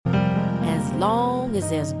long as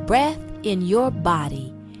there's breath in your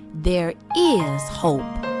body, there is hope.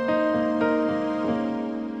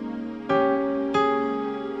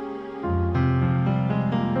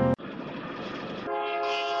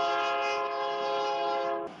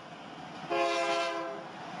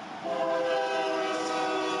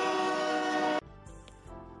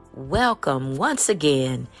 Welcome once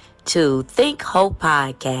again to Think Hope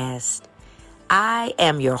Podcast. I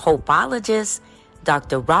am your hopeologist,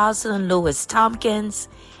 Dr. Razi Lewis Tompkins,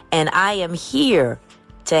 and I am here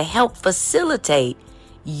to help facilitate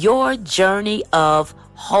your journey of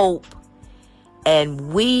hope.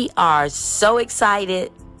 And we are so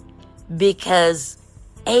excited because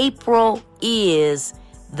April is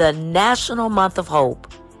the National Month of Hope.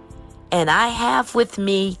 And I have with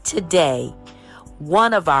me today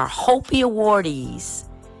one of our Hopi awardees,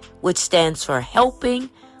 which stands for Helping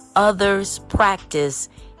Others Practice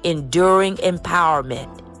Enduring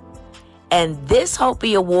Empowerment. And this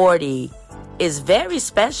Hopi awardee is very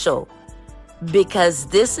special because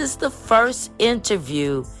this is the first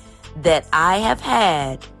interview that I have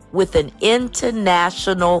had with an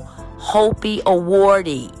international Hopi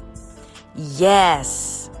awardee.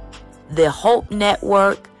 Yes, the Hope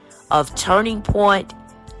Network of Turning Point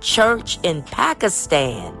Church in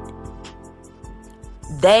Pakistan.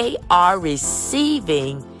 They are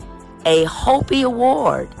receiving a Hopi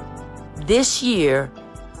Award this year,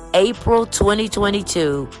 April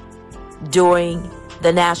 2022, during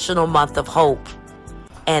the National Month of Hope.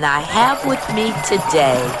 And I have with me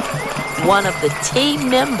today one of the team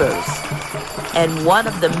members and one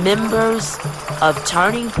of the members of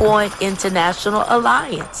Turning Point International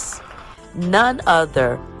Alliance, none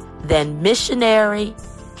other than missionary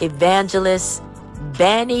Evangelist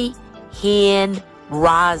Banny, Hinn,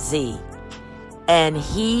 Razi. And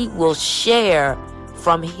he will share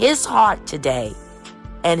from his heart today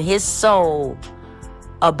and his soul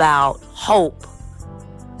about hope,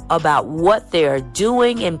 about what they're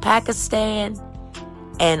doing in Pakistan,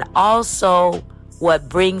 and also what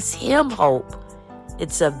brings him hope.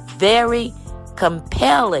 It's a very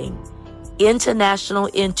compelling international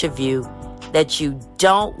interview that you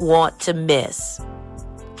don't want to miss.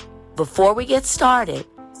 Before we get started,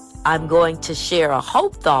 I'm going to share a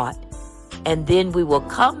hope thought, and then we will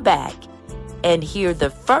come back and hear the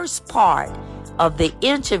first part of the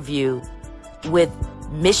interview with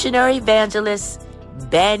missionary evangelist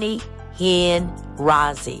Banny, Hinn,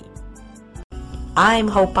 Razi. I'm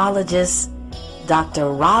hopeologist Dr.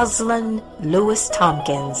 Razi Lewis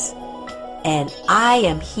Tompkins, and I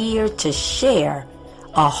am here to share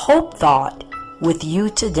a hope thought with you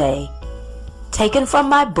today, taken from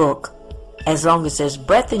my book, As Long as There's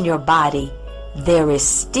Breath in Your Body, There Is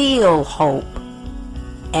Still Hope,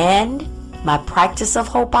 and my Practice of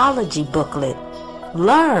Hopeology booklet.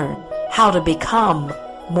 Learn how to become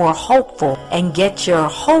more hopeful and get your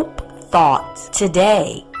hope thoughts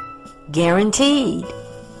today, guaranteed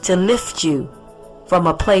to lift you from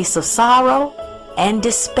a place of sorrow and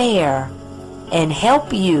despair and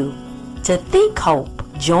help you to think hope.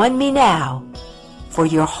 Join me now for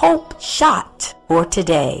your hope shot for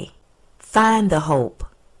today. Find the hope,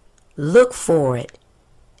 look for it,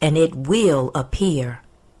 and it will appear.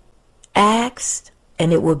 Ask,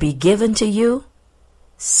 and it will be given to you.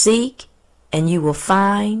 Seek, and you will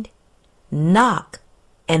find. Knock,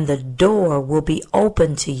 and the door will be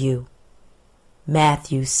open to you.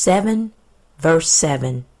 Matthew 7, verse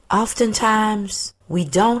 7. Oftentimes, we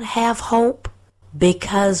don't have hope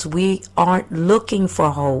because we aren't looking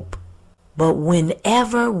for hope. But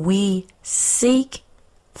whenever we seek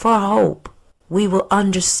for hope, we will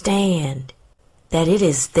understand that it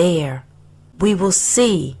is there. We will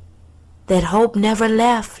see that hope never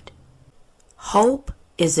left. Hope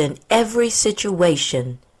is in every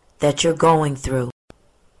situation that you're going through.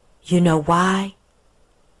 You know why?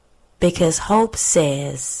 Because hope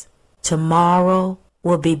says tomorrow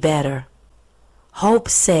will be better. Hope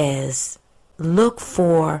says look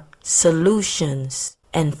for solutions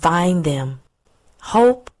and find them.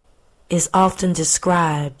 Hope is often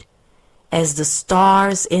described as the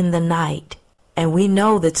stars in the night, and we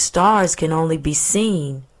know that stars can only be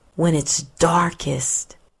seen when it's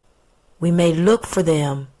darkest. We may look for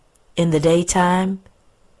them in the daytime,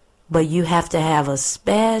 but you have to have a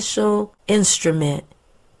special instrument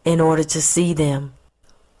in order to see them.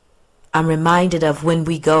 I'm reminded of when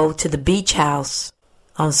we go to the beach house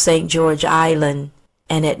on St. George Island,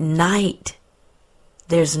 and at night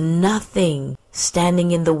there's nothing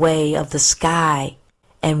standing in the way of the sky.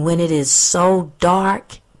 And when it is so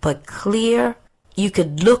dark but clear, you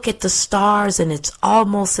could look at the stars and it's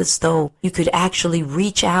almost as though you could actually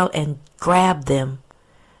reach out and grab them.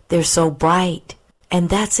 They're so bright. And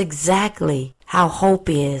that's exactly how hope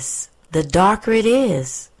is. The darker it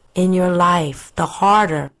is in your life, the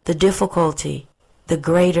harder the difficulty, the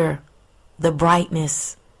greater the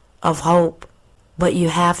brightness of hope. But you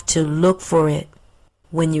have to look for it.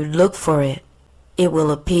 When you look for it, it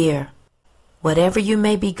will appear. Whatever you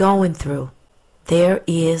may be going through, there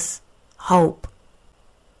is hope.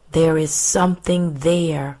 There is something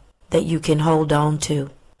there that you can hold on to.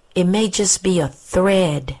 It may just be a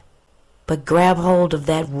thread, but grab hold of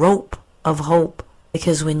that rope of hope,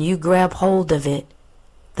 because when you grab hold of it,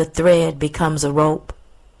 the thread becomes a rope.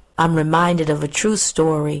 I'm reminded of a true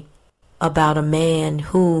story about a man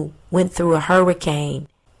who went through a hurricane,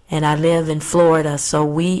 and I live in Florida, so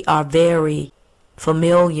we are very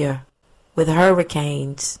familiar with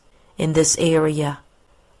hurricanes in this area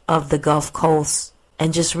of the Gulf Coast.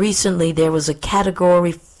 And just recently there was a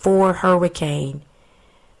Category 4 hurricane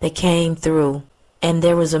that came through, and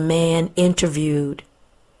there was a man interviewed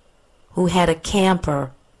who had a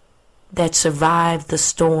camper that survived the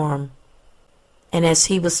storm. And as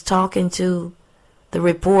he was talking to the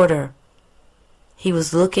reporter, he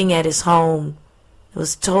was looking at his home. It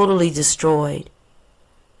was totally destroyed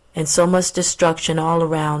and so much destruction all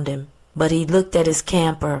around him. But he looked at his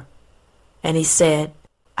camper and he said,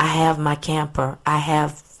 I have my camper. I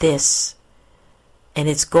have this. And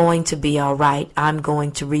it's going to be all right. I'm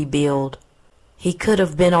going to rebuild. He could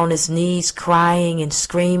have been on his knees crying and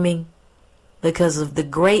screaming because of the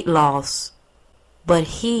great loss. But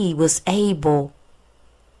he was able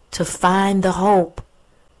to find the hope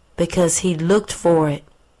because he looked for it.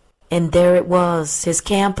 And there it was, his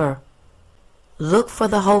camper. Look for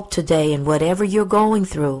the hope today in whatever you're going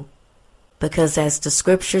through. Because as the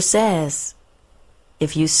scripture says,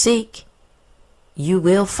 if you seek, you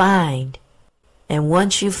will find. And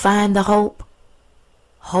once you find the hope,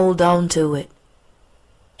 hold on to it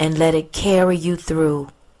and let it carry you through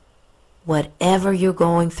whatever you're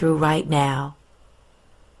going through right now.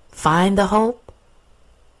 Find the hope,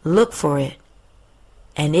 look for it,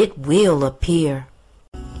 and it will appear.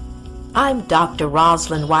 I'm Dr.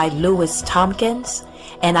 Rosalind Y. Lewis Tompkins,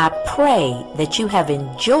 and I pray that you have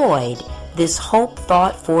enjoyed this Hope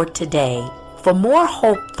Thought for today. For more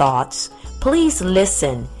Hope Thoughts, please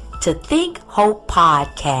listen to Think Hope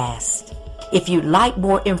Podcast. If you'd like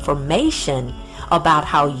more information about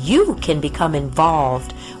how you can become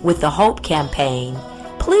involved with the Hope Campaign,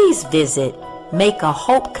 please visit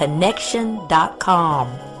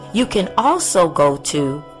makeahopeconnection.com. You can also go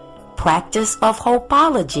to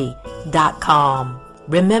practiceofhopeology.com.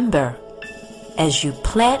 Remember, as you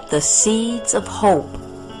plant the seeds of hope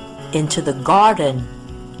into the garden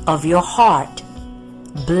of your heart,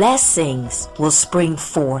 blessings will spring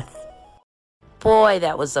forth. Boy,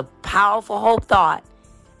 that was a powerful hope thought.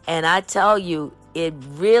 And I tell you, it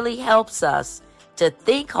really helps us to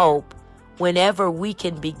think hope whenever we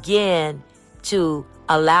can begin to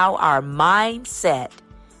allow our mindset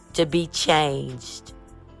to be changed.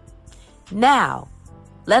 Now,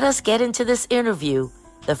 let us get into this interview,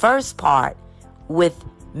 the first part, with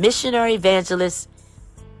missionary evangelist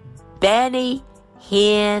Banny,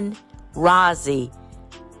 Hinn, Razi,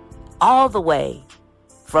 all the way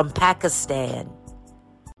from Pakistan.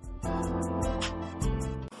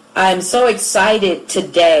 I'm so excited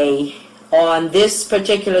today on this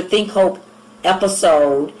particular Think Hope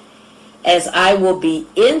episode as I will be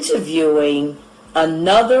interviewing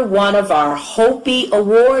another one of our Hopi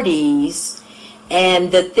awardees.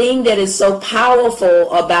 And the thing that is so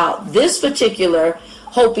powerful about this particular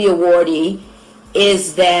Hopi awardee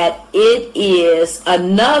is that it is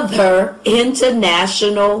another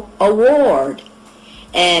international award.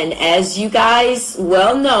 And as you guys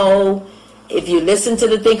well know, if you listen to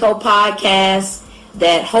the Think Hope podcast,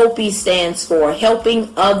 that Hopi stands for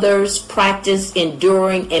Helping Others Practice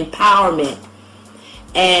Enduring Empowerment.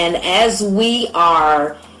 And as we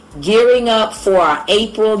are gearing up for our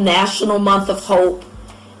April National Month of Hope,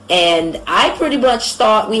 and I pretty much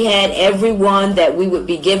thought we had everyone that we would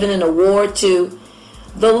be giving an award to,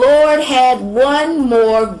 the Lord had one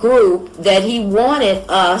more group that He wanted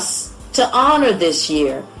us to honor this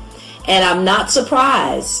year. And I'm not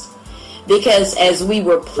surprised, because as we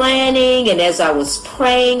were planning and as I was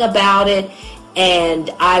praying about it, and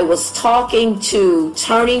I was talking to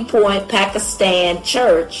Turning Point Pakistan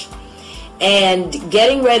Church and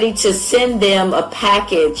getting ready to send them a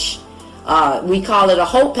package, we call it a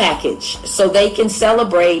Hope Package, so they can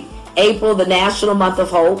celebrate April, the National Month of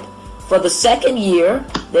Hope, for the second year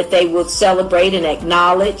that they will celebrate and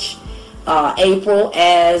acknowledge April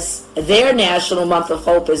as their National Month of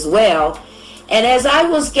Hope as well. And as I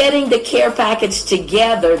was getting the care package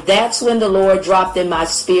together, that's when the Lord dropped in my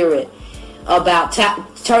spirit about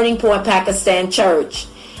Turning Point Pakistan Church.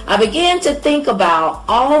 I began to think about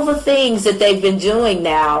all the things that they've been doing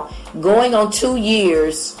now, going on 2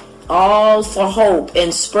 years, all for hope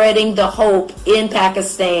and spreading the hope in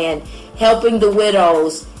Pakistan, helping the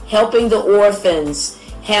widows, helping the orphans,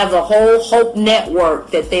 have a whole hope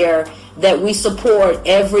network that we support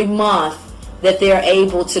every month, that they're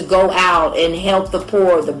able to go out and help the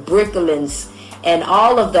poor, the bricklins, and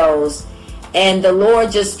all of those. And the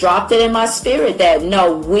Lord just dropped it in my spirit that,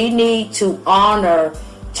 no, we need to honor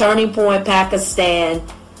Turning Point Pakistan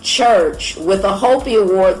Church with a Hopi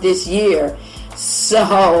Award this year.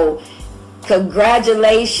 So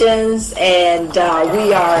congratulations, and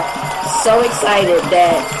we are so excited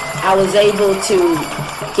that I was able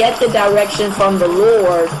to get the direction from the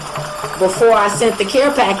Lord before I sent the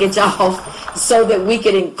care package off so that we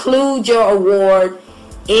could include your award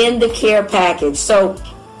in the care package. So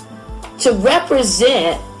to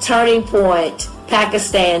represent Turning Point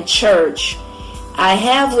Pakistan Church, I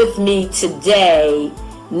have with me today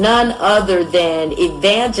none other than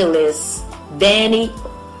Evangelist Banny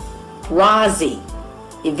Razi.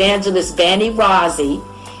 Evangelist Banny Razi,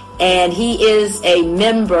 and he is a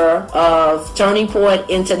member of Turning Point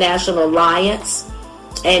International Alliance,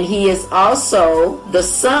 and he is also the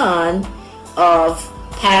son of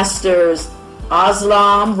Pastors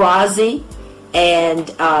Aslam Razi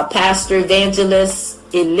and Pastor Evangelist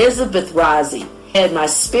Elizabeth Razi, and my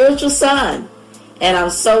spiritual son. And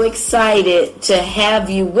I'm so excited to have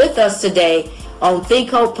you with us today on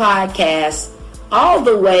Think Hope Podcast, all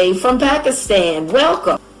the way from Pakistan.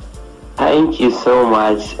 Welcome. Thank you so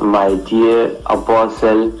much, my dear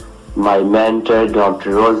apostle, my mentor,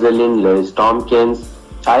 Dr. Rosalind Lewis Tompkins.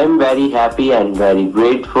 I am very happy and very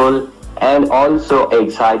grateful and also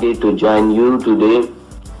excited to join you today.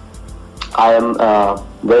 I am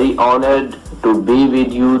very honored to be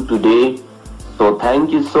with you today. So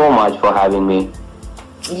thank you so much for having me.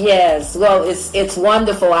 Yes, well, it's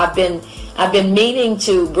wonderful. I've been meaning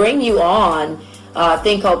to bring you on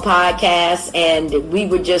Think Hope Podcast, and we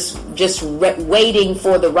were just waiting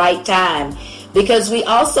for the right time, because we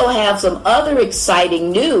also have some other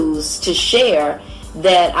exciting news to share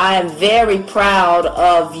that I am very proud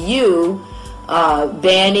of you,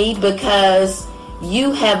 Banny, because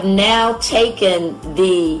you have now taken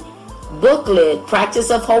the booklet,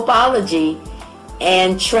 Practice of Hopeology,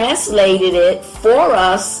 and translated it for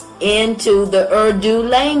us into the Urdu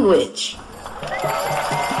language.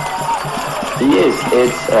 Yes,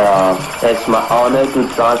 it's my honor to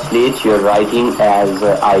translate your writing as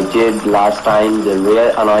I did last time, the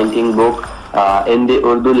Rare Anointing book in the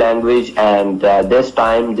Urdu language, and this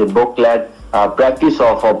time the booklet, Practice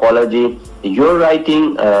of Apology. Your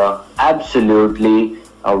writing absolutely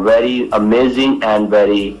very amazing and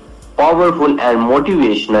very powerful and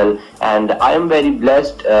motivational, and I am very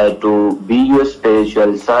blessed to be your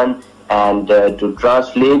spiritual son and to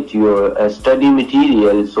translate your study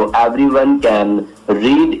material so everyone can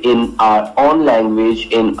read in our own language,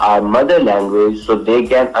 in our mother language, so they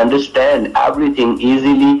can understand everything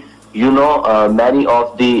easily. You know, many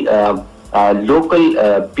of the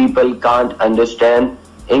local people can't understand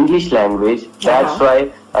English language. That's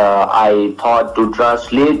why I thought to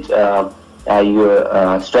translate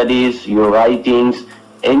your studies, your writings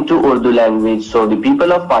into Urdu language so the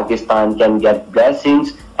people of Pakistan can get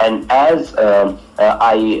blessings. And as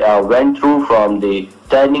I went through from the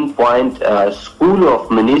Turning Point School of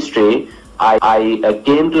Ministry, I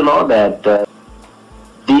came to know that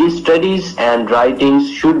these studies and writings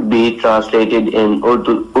should be translated in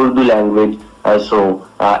Urdu language. So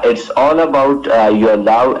it's all about your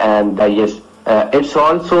love, and yes, it's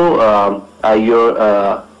also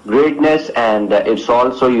your greatness, and it's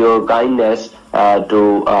also your kindness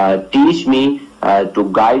to teach me, to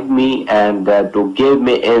guide me, and to give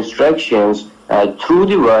me instructions through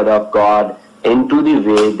the word of God into the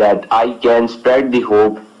way that I can spread the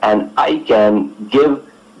hope and I can give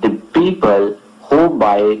the people hope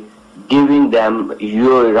by giving them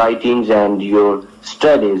your writings and your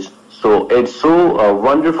studies. So it's so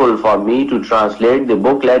wonderful for me to translate the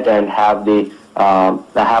booklet and have the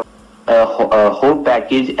hope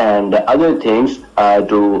package and other things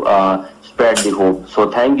to spread the hope.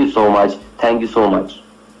 So thank you so much. Thank you so much.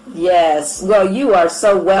 Yes, well, you are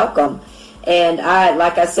so welcome. And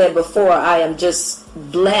like I said before, I am just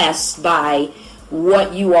blessed by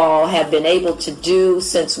what you all have been able to do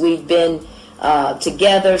since we've been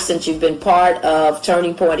together, since you've been part of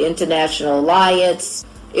Turning Point International Alliance.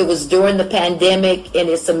 It was during the pandemic, and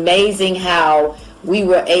it's amazing how we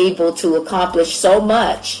were able to accomplish so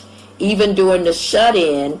much even during the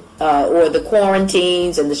shut-in or the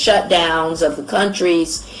quarantines and the shutdowns of the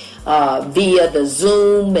countries via the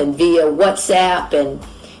Zoom and via WhatsApp,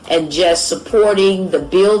 and just supporting the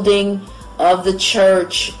building of the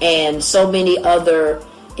church and so many other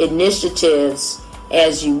initiatives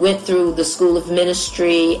as you went through the School of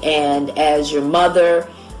Ministry, and as your mother,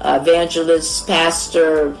 Evangelist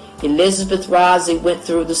Pastor Elizabeth Razi, went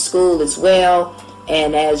through the school as well,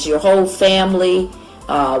 and as your whole family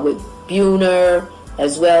with Buner,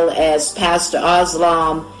 as well as Pastor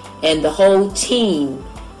Aslam, and the whole team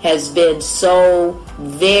has been so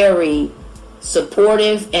very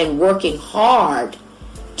supportive and working hard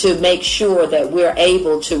to make sure that we're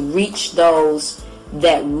able to reach those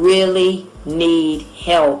that really need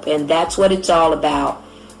help. And that's what it's all about.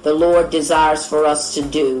 The Lord desires for us to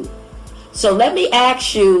do. So let me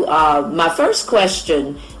ask you my first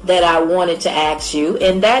question that I wanted to ask you,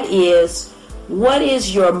 and that is, what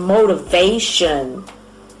is your motivation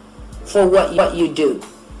for what you do?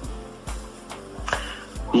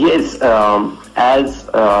 Yes, as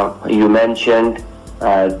you mentioned,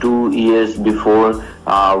 2 years before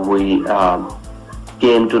we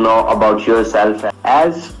came to know about yourself.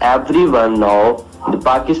 As everyone know, the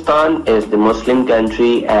Pakistan is the Muslim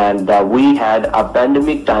country, and we had a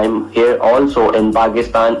pandemic time here also in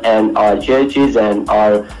Pakistan, and our churches and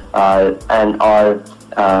our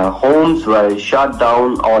homes were shut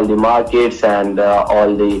down. All the markets and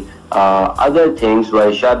all the other things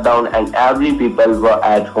were shut down, and every people were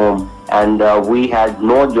at home, and we had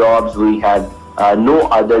no jobs, we had no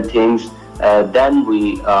other things. Then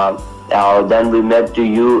we met to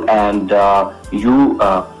you, and you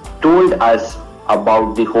told us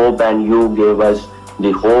about the hope, and you gave us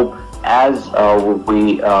the hope. As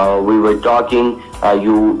we were talking,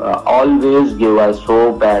 you always give us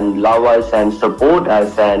hope and love us and support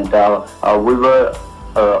us, and we were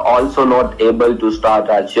also not able to start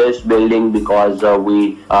our church building because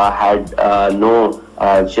we had no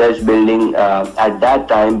church building at that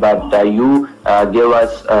time, but you gave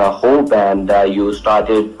us hope, and you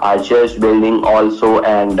started our church building also.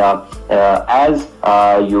 And as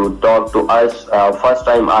you talked to us first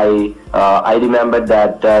time, I remember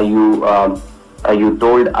that you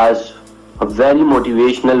told us very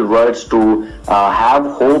motivational words to have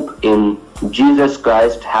hope in Jesus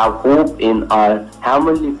Christ, have hope in our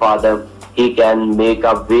Heavenly Father. He can make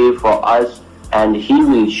a way for us, and He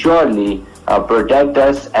will surely protect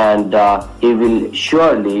us, and He will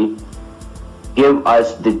surely give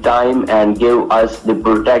us the time and give us the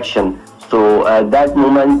protection. So that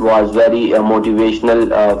moment was very motivational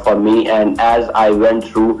for me, and as I went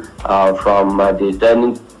through from the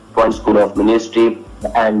Turning Point School of Ministry,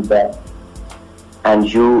 and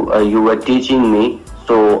you were teaching me.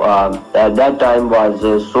 So at that time was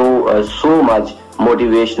so much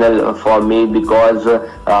motivational for me, because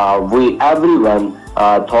everyone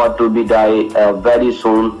thought to be die very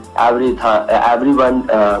soon. Everyone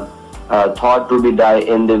thought to be die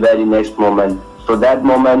in the very next moment. So that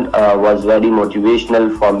moment was very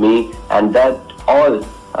motivational for me, and that all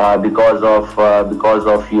because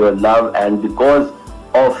of your love and because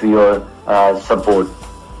of your support.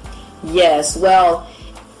 Yes, well,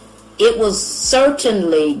 it was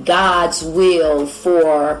certainly God's will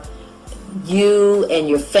for you and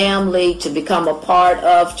your family to become a part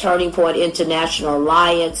of Turning Point International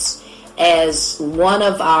Alliance as one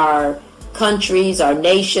of our countries, our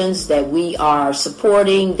nations that we are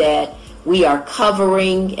supporting, that we are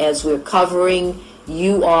covering, as we're covering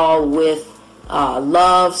you all with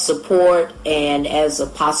love, support, and as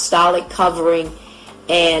apostolic covering,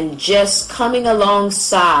 and just coming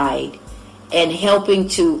alongside and helping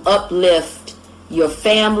to uplift your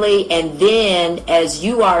family. And then as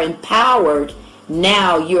you are empowered,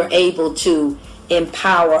 now you're able to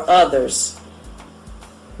empower others.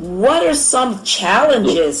 What are some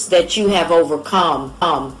challenges that you have overcome?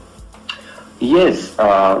 Yes,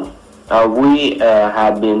 we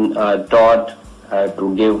have been taught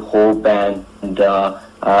to give hope, and in the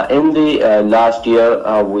last year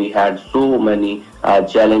we had so many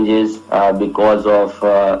challenges because of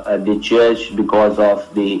the church, because of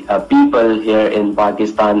the people here in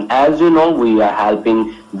Pakistan. As you know, we are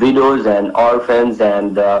helping widows and orphans,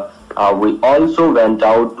 and we also went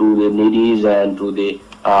out to the needies and to the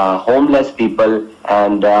homeless people.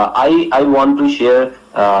 And I want to share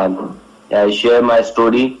my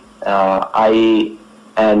story. I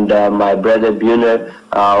and my brother Buner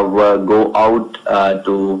will go out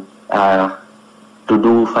to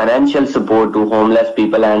do financial support to homeless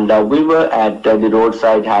people, and we were at the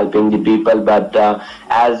roadside helping the people. But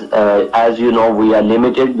as you know, we are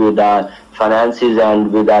limited with our finances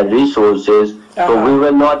and with our resources. So we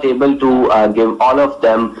were not able to give all of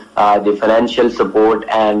them the financial support,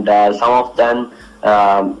 and some of them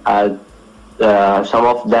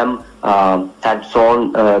had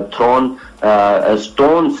thrown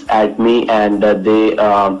stones at me, and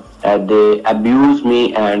they abused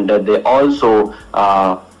me, and they also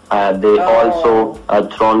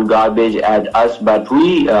thrown garbage at us. But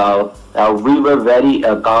we were very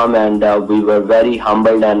calm, and we were very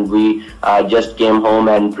humbled, and we just came home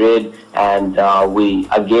and prayed, and we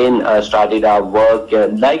again started our work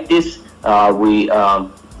like this. We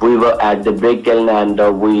were at the brick kiln, and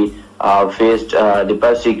we faced the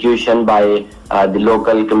persecution by the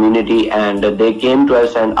local community, and they came to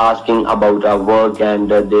us and asking about our work, and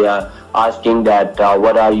they are asking that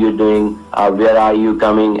what are you doing, where are you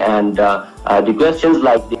coming, and the questions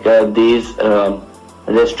like these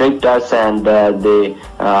restrict us, and they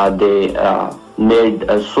made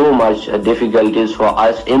so much difficulties for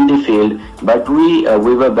us in the field. But we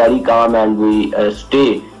were very calm, and we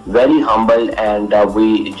stay very humble, and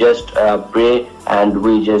we just pray, and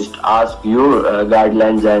we just ask your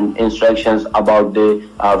guidelines and instructions about the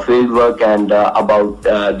field work, and about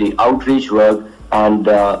the outreach work, and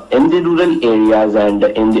in the rural areas and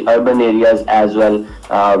in the urban areas as well.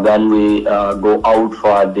 When we go out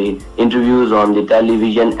for the interviews on the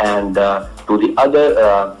television, and to the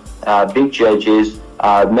other big churches,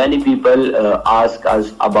 many people ask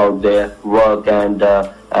us about their work, and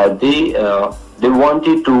they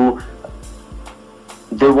wanted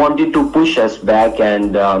to push us back,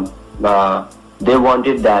 and they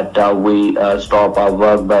wanted that we stop our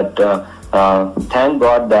work. But thank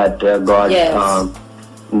God that God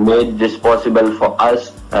made this possible for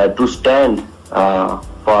us to stand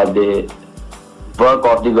for the work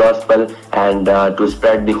of the gospel, and to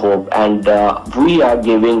spread the hope. And we are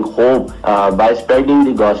giving hope by spreading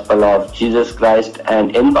the gospel of Jesus Christ.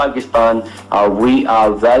 And in Pakistan, we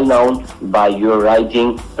are well known by your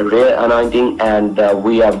writing, Rare Anointing, and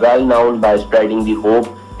we are well known by spreading the hope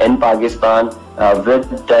in Pakistan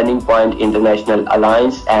with Turning Point International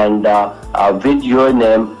Alliance, and with your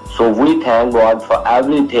name. So we thank God for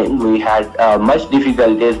everything. We had much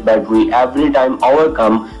difficulties, but we every time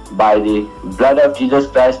overcome by the blood of Jesus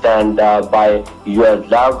Christ, and by your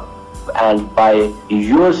love and by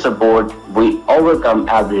your support. We overcome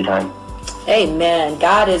every time. Amen.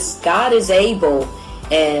 God is able,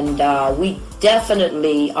 and we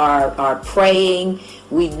definitely are praying.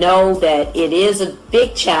 We know that it is a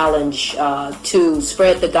big challenge to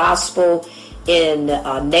spread the gospel in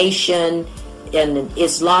a nation, in an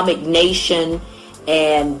Islamic nation,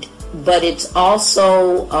 but it's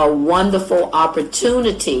also a wonderful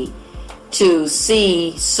opportunity to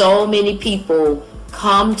see so many people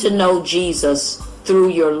come to know Jesus through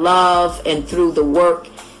your love and through the work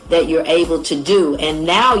that you're able to do. And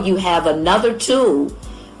now you have another tool,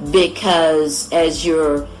 because as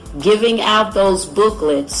you're giving out those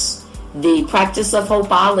booklets, the practice of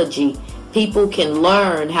hopeology, people can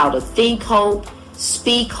learn how to think hope,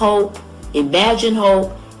 speak hope, imagine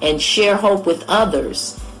hope, and share hope with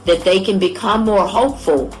others, that they can become more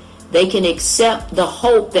hopeful. They can accept the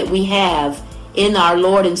hope that we have in our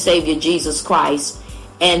Lord and Savior Jesus Christ,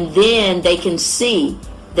 and then they can see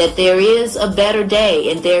that there is a better day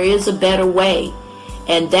and there is a better way.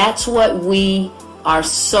 And that's what we are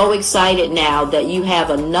so excited now, that you have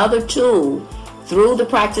another tool through the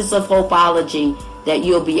practice of hopeology that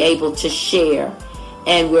you'll be able to share.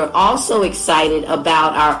 And we're also excited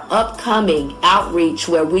about our upcoming outreach,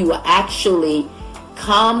 where we will actually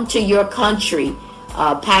come to your country,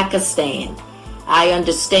 Pakistan. I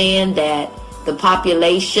understand that the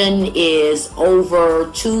population is over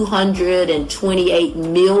 228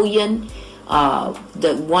 million.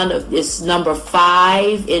 It's number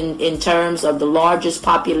 5 in terms of the largest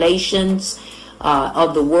populations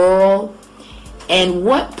of the world. And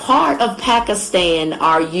what part of Pakistan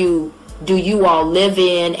do you all live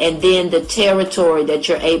in, and then the territory that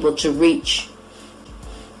you're able to reach?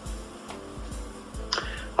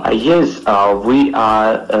 Yes, we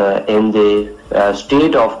are in the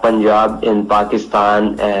state of Punjab in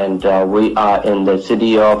Pakistan, and we are in the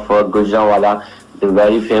city of Gujranwala, the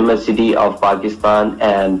very famous city of Pakistan.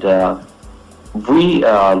 And we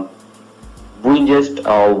just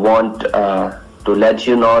want to let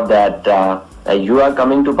you know that you are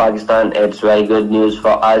coming to Pakistan. It's very good news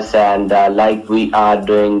for us, and like we are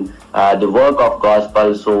doing the work of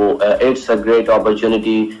gospel, so it's a great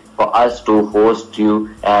opportunity for us to host you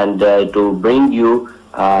and to bring you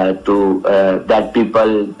to that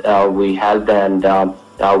people we helped, and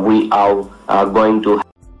we are going to.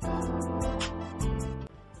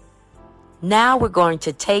 Now we're going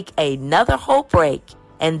to take another hope break,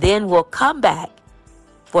 And then we'll come back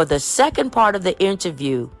for the second part of the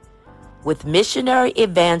interview with missionary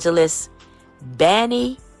evangelist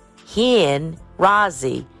Banny, Hinn,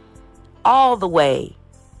 Razi, all the way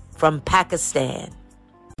from Pakistan.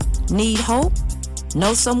 Need hope?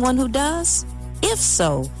 Know someone who does? If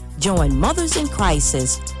so, join Mothers in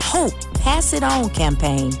Crisis Hope Pass It On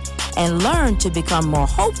campaign and learn to become more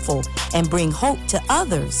hopeful and bring hope to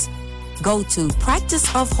others. Go to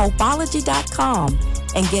practiceofhopeology.com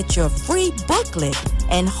and get your free booklet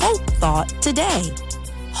and hope thought today.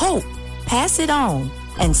 Hope, pass it on,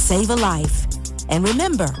 and save a life. And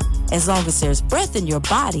remember, as long as there's breath in your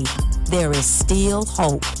body, there is still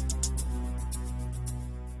hope.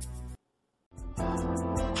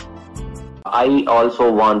 I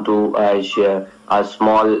also want to share a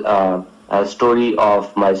small story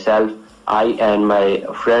of myself. I and my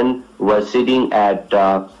friend were sitting at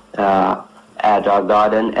our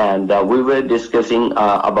garden, and we were discussing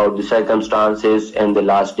about the circumstances in the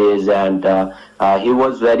last days, and he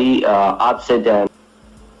was very upset and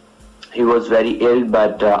he was very ill,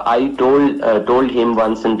 but I told him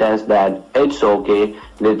one sentence that it's okay,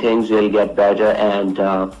 the things will get better, and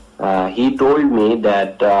he told me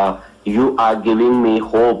that you are giving me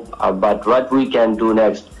hope, but what we can do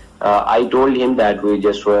next? I told him that we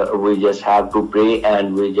just have to pray,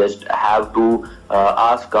 and we just have to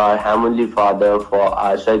ask our Heavenly Father for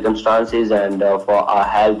our circumstances and for our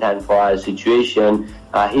health and for our situation.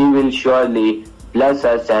 He will surely bless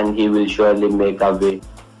us, and He will surely make a way.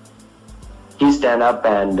 He stand up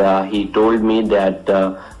and he told me that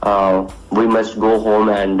we must go home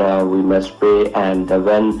and we must pray. And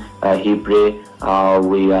when he pray,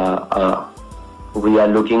 we are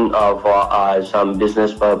looking for some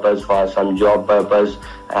business purpose, for some job purpose,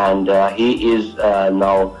 and he is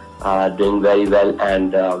now doing very well,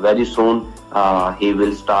 and very soon he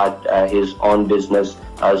will start his own business.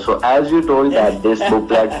 So as you told that this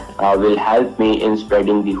booklet will help me in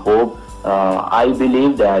spreading the hope, I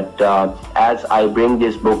believe that as I bring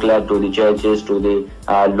this booklet to the churches, to the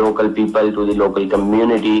local people, to the local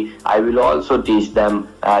community, I will also teach them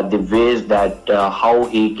the ways that how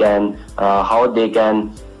they can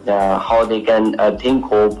think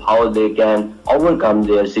hope, how they can overcome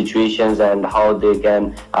their situations, and how they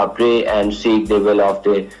can pray and seek the will of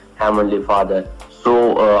the Heavenly Father.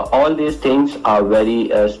 So all these things are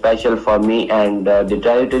very special for me, and the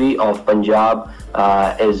territory of Punjab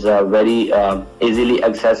is very easily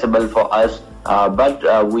accessible for us, but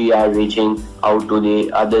we are reaching out to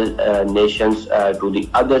the other nations, to the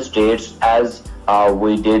other states, as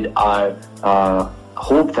we did our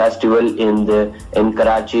Hope Festival in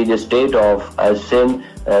Karachi, the state of Sindh.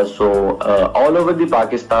 So all over the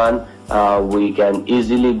Pakistan we can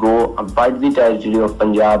easily go, but the territory of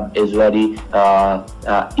Punjab is very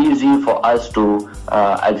easy for us to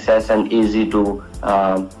access, and easy to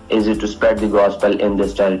spread the gospel in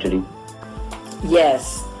this territory.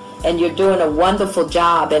 Yes, and you're doing a wonderful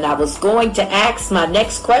job. And I was going to ask, my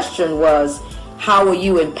next question was, how are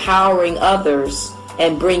you empowering others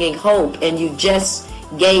and bringing hope? And you just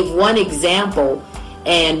gave one example.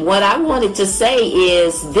 And what I wanted to say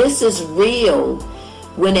is, this is real.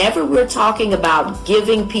 Whenever we're talking about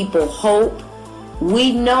giving people hope,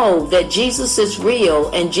 we know that Jesus is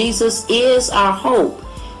real and Jesus is our hope.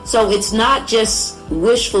 So it's not just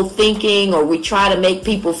wishful thinking, or we try to make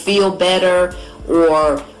people feel better,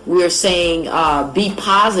 or we're saying be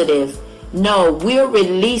positive. No, we're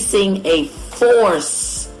releasing a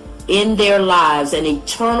force in their lives, an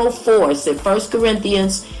eternal force that 1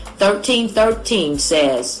 Corinthians 13:13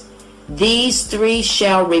 says, these three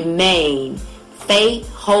shall remain, faith,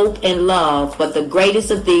 hope, and love, but the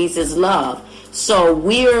greatest of these is love. So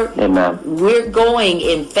we're going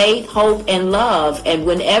in faith, hope, and love, and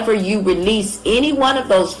whenever you release any one of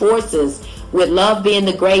those forces, with love being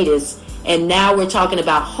the greatest, and now we're talking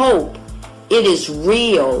about hope, it is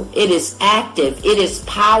real, it is active, it is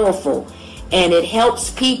powerful, and it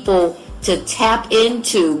helps people to tap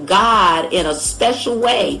into God in a special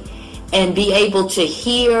way and be able to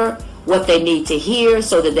hear what they need to hear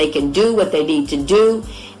so that they can do what they need to do.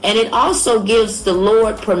 And it also gives the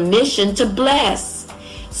Lord permission to bless.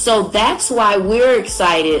 So that's why we're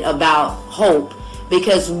excited about hope,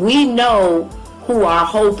 because we know who our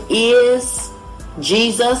hope is,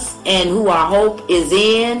 Jesus, and who our hope is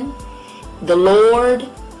in, the Lord.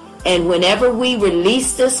 And whenever we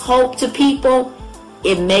release this hope to people,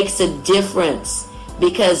 it makes a difference,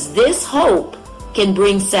 because this hope can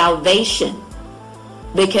bring salvation.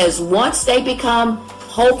 Because once they become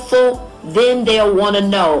hopeful, then they'll want to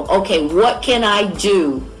know, okay, what can I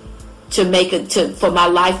do to make it for my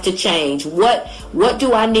life to change? What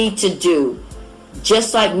do I need to do?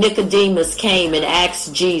 just like Nicodemus came and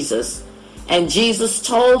asked Jesus, and Jesus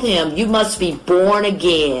told him, you must be born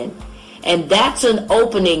again. And that's an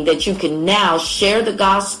opening that you can now share the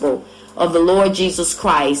gospel of the Lord Jesus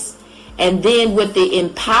Christ. And then with the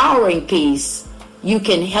empowering piece, you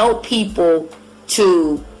can help people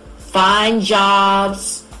to find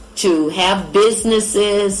jobs, to have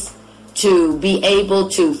businesses, to be able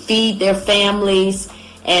to feed their families.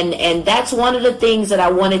 And that's one of the things that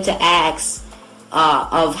I wanted to ask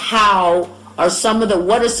of what are some of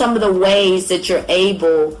the ways that you're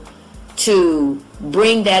able to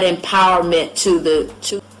bring that empowerment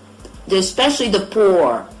to especially the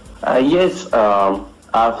poor? Yes, our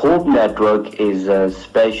Hope Network is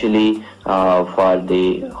especially for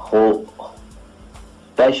the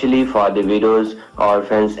widows,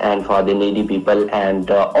 orphans, and for the needy people.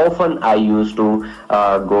 And often I used to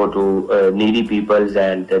go to needy peoples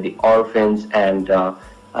and the orphans and the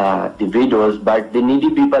widows, but the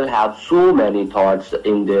needy people have so many thoughts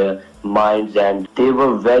in their minds, and they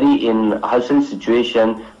were very in hustle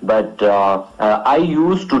situation. But I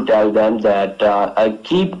used to tell them that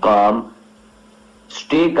keep calm,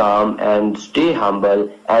 stay calm, and stay humble,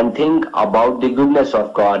 and think about the goodness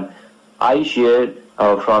of God. I shared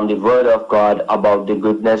from the Word of God about the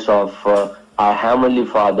goodness of our Heavenly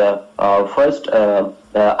Father. First,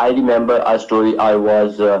 I remember a story. I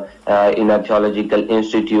was in a theological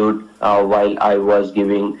institute while I was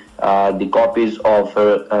giving the copies of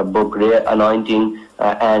a book, Rare Anointing,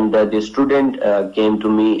 and the student came to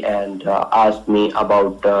me and asked me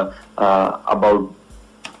about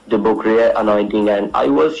the book Rare Anointing, and I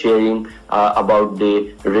was sharing about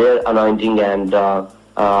the Rare Anointing, and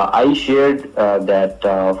I shared that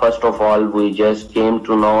first of all, we just came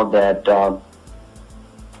to know that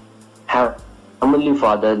Heavenly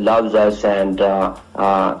Father loves us, and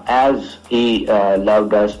as He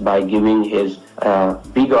loved us by giving His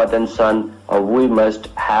begotten Son, we must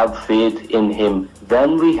have faith in Him.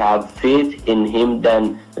 When we have faith in Him,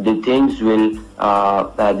 then the things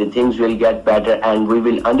will get better, and we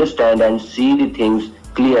will understand and see the things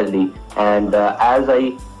clearly. And as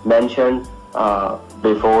I mentioned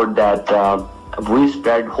before, that we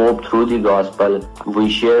spread hope through the gospel. We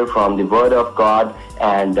share from the Word of God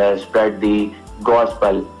and spread the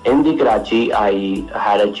gospel. In the Karachi, I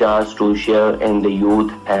had a chance to share in the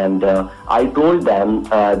youth, and I told them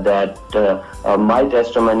that my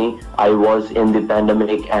testimony, I was in the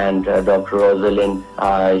pandemic, and Dr. Rosalind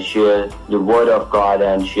shared the Word of God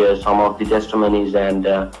and share some of the testimonies, and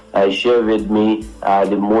share with me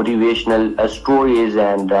the motivational stories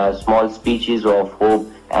and small speeches of hope.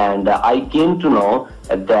 And I came to know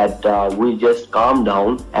that we just calm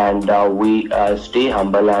down, and we stay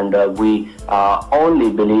humble, and we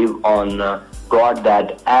only believe on God,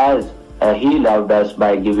 that as He loved us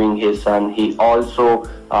by giving His Son, He also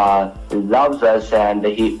loves us, and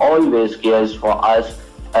He always cares for us.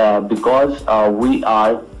 Because we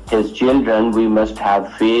are His children, we must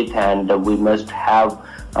have faith, and we must have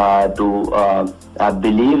to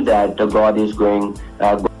believe that God is going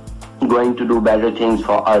to do better things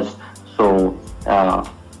for us. So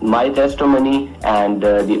my testimony and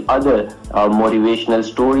the other motivational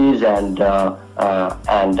stories, and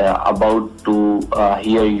about to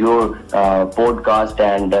hear your podcast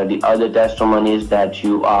and the other testimonies that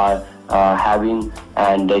you are having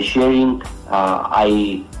and sharing.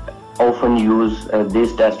 I often use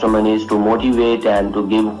these testimonies to motivate and to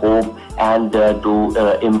give hope, and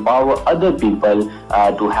to empower other people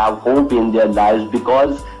to have hope in their lives,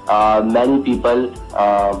 because many people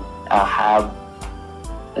have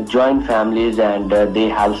joint families, and they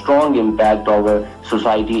have strong impact over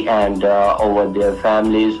society and over their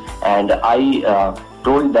families. And I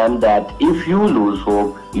told them that if you lose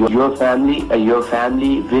hope, your family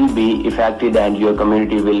will be affected, and your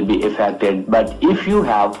community will be affected. But if you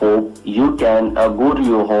have hope, you can go to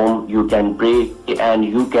your home, you can pray, and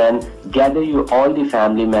you can gather all the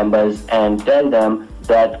family members and tell them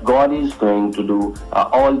that God is going to do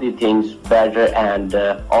all the things better, and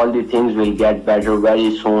all the things will get better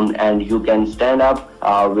very soon, and you can stand up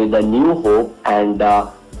with a new hope. And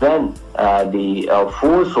when the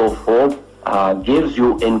force of hope gives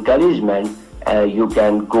you encouragement, you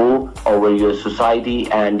can go over your society,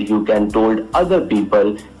 and you can told other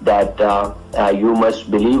people that you must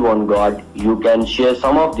believe on God. You can share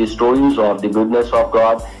some of the stories of the goodness of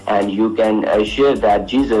God, and you can share that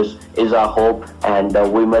Jesus is our hope, and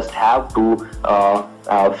we must have to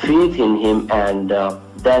faith in Him, and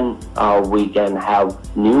then we can have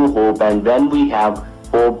new hope. And when we have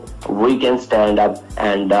hope, we can stand up,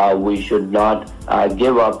 and we should not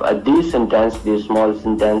give up. This small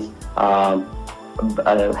sentence,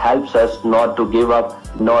 helps us not to give up,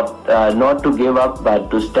 not to give up,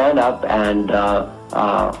 but to stand up and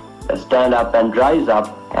rise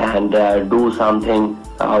up and do something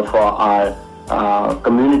for our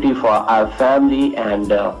community, for our family, and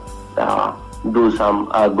do some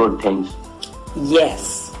good things.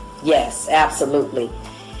 Yes, absolutely.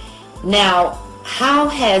 Now, how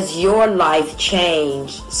has your life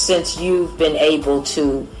changed since you've been able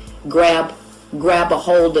to grab a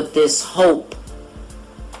hold of this hope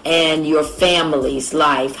and your family's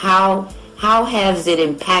life? How has it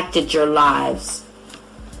impacted your lives?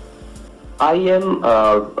 I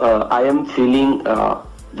am feeling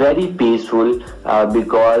very peaceful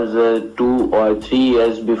because 2 or 3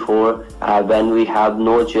 years before, when we have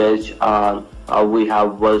no church, we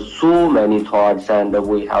have so many thoughts and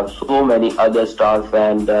we have so many other stuff,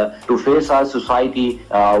 and to face our society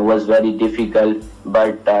was very difficult,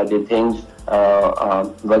 but the things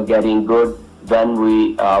were getting good when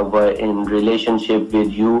we were in relationship with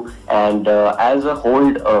you, and as a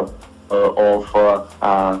whole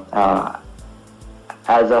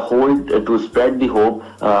to spread the hope,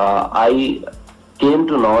 I came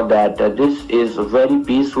to know that this is very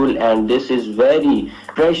peaceful and this is very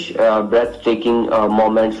fresh, breathtaking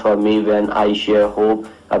moments for me when I share hope,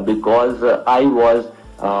 because I was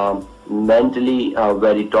mentally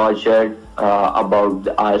very tortured about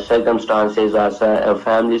our circumstances, our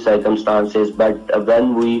family circumstances, but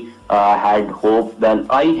when we had hope, when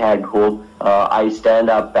I had hope, I stand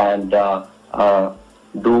up and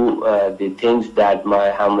do the things that my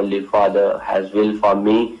Heavenly Father has willed for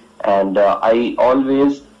me, and I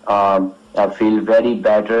always feel very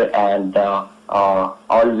better and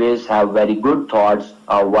always have very good thoughts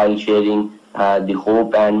while sharing the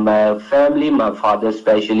hope. And my family, my father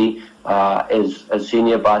especially, is a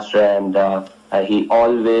senior pastor, and he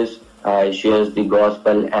always shares the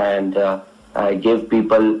gospel and give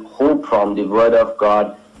people hope from the Word of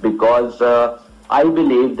God, because I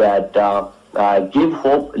believe that give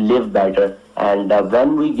hope, live better. And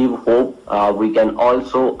when we give hope, we can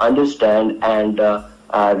also understand and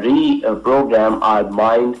reprogram our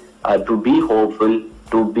mind to be hopeful,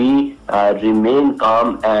 to be remain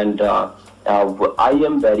calm. And I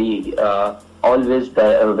am very always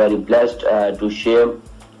very blessed to share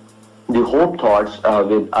the hope thoughts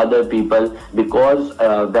with other people, because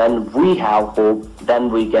when we have hope,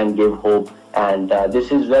 then we can give hope. And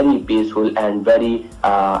this is very peaceful and very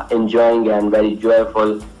enjoying and very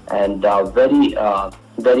joyful and very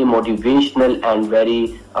motivational and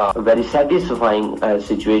very satisfying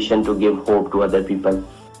situation to give hope to other people.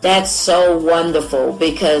 That's so wonderful,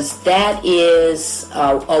 because that is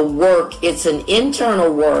a work. It's an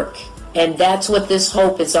internal work, and that's what this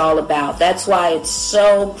hope is all about. That's why it's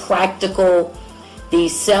so practical.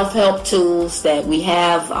 These self-help tools that we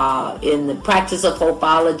have in the practice of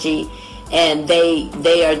hopeology, and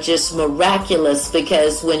they are just miraculous,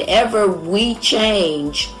 because whenever we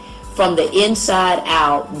change from the inside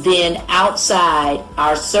out, then outside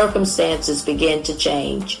our circumstances begin to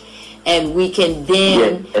change, and we can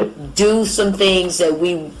then do some things that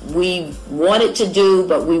we wanted to do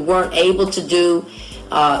but we weren't able to do.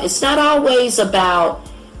 It's not always about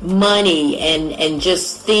money and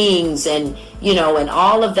just things and and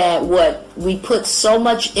all of that, what we put so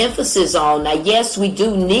much emphasis on. Now, yes, we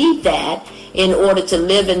do need that in order to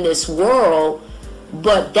live in this world,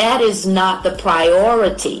 but that is not the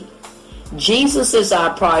priority. Jesus is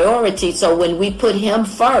our priority. So when we put him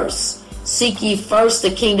first, seek ye first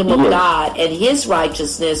the kingdom of God and his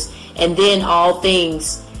righteousness, and then all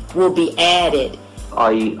things will be added.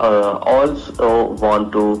 I also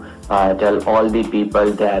want to tell all the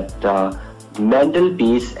people that mental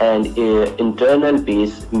peace and internal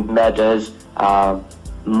peace matters.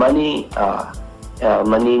 Money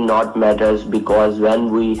not matters, because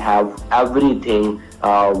when we have everything,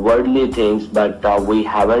 worldly things, but we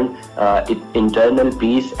haven't internal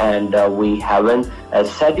peace, and we haven't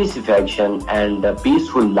satisfaction and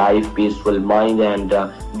peaceful life, peaceful mind, and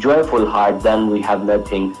joyful heart, then we have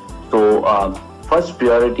nothing. So first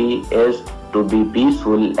priority is to be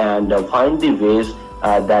peaceful and find the ways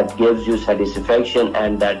that gives you satisfaction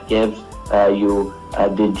and that gives you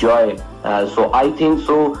the joy. So I think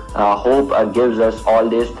so hope gives us all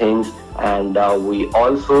these things, and we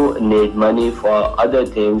also need money for other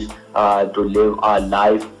things to live our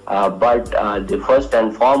life, but the first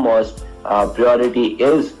and foremost priority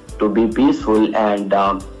is to be peaceful and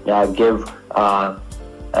give our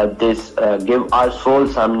soul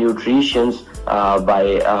some nutrition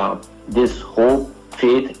by this hope,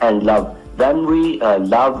 faith, and love. When we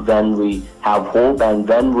love, when we have hope, and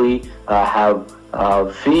when we have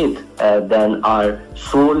faith, then our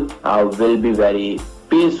soul will be very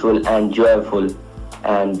peaceful and joyful.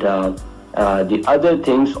 And the other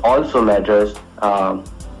things also matters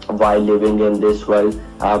while living in this world,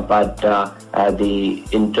 but the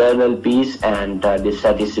internal peace and the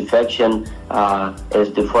satisfaction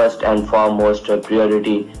is the first and foremost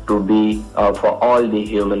priority to be for all the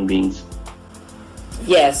human beings.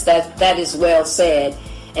 Yes, that is well said.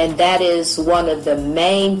 And that is one of the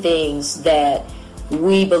main things that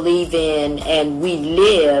we believe in and we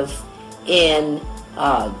live in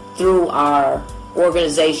through our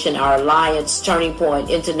organization, our alliance, Turning Point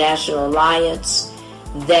International Alliance,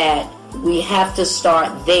 that we have to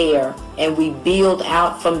start there and we build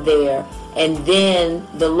out from there, and then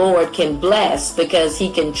the Lord can bless because He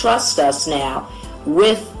can trust us now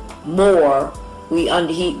with more. He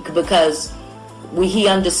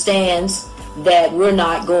understands that we're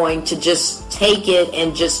not going to just take it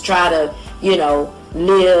and just try to,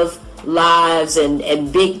 live lives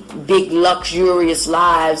and big luxurious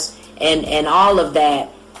lives and all of that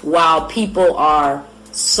while people are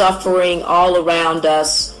suffering all around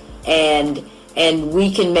us, and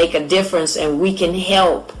we can make a difference and we can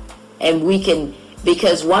help and we can,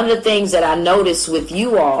 because one of the things that I noticed with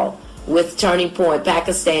you all, with Turning Point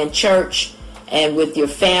Pakistan Church and with your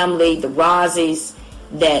family, the Razis,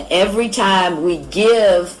 that every time we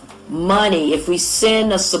give money, if we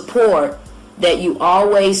send a support, that you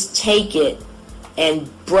always take it and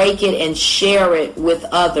break it and share it with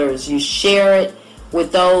others. You share it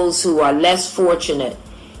with those who are less fortunate.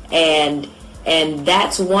 And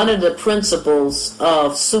that's one of the principles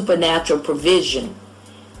of supernatural provision,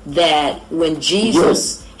 that when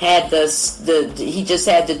Jesus had he just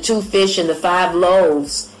had the 2 fish and the 5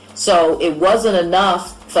 loaves, so it wasn't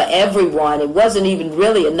enough for everyone. It wasn't even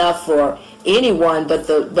really enough for anyone but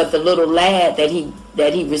the little lad that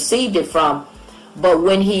he received it from. But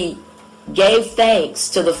when he gave thanks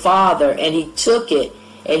to the Father and he took it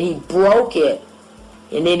and he broke it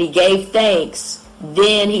and then he gave thanks,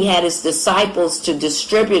 then he had his disciples to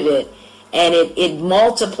distribute it, and it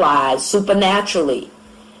multiplied supernaturally,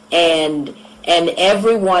 and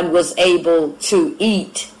everyone was able to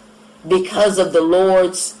eat because of the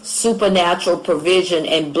Lord's supernatural provision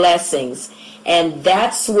and blessings. And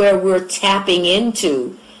that's where we're tapping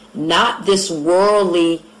into, not this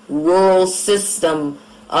world system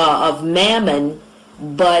of mammon,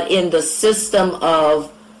 but in the system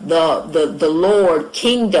of the Lord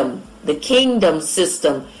kingdom, the kingdom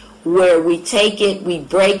system, where we take it, we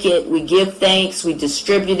break it, we give thanks, we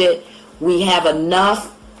distribute it, we have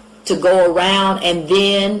enough to go around, and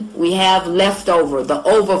then we have leftover, the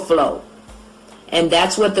overflow. And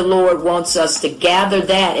that's what the Lord wants us to gather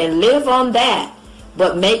that and live on that,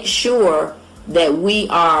 but make sure that we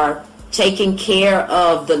are taking care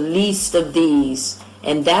of the least of these.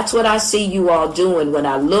 And that's what I see you all doing when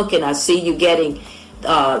I look and I see you getting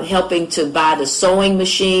helping to buy the sewing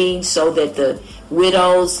machine so that the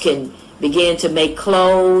widows can begin to make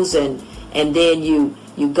clothes, and then you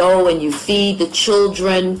go and you feed the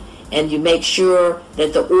children, and you make sure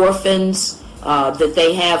that the orphans that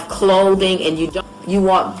they have clothing, and you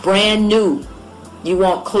want brand new, you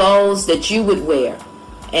want clothes that you would wear,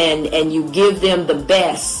 and you give them the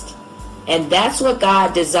best. And that's what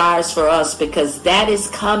God desires for us, because that is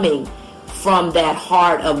coming from that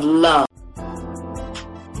heart of love.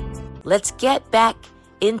 Let's get back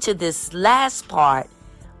into this last part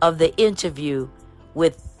of the interview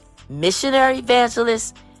with missionary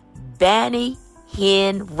evangelist Banny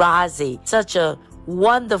Hinn Razi, such a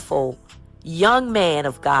wonderful young man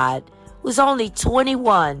of God who's only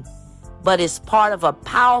 21, but is part of a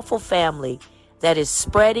powerful family that is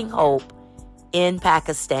spreading hope in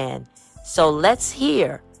Pakistan. So let's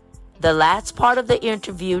hear the last part of the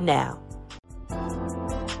interview now.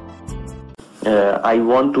 I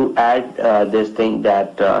want to add this thing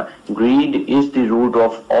that greed is the root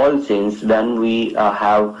of all sins. When we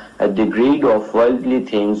have the greed of worldly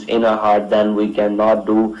things in our heart, then we cannot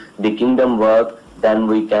do the kingdom work, then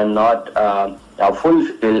we cannot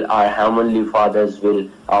fulfill our Heavenly Father's will.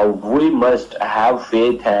 We must have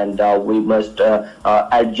faith, and we must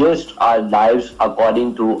adjust our lives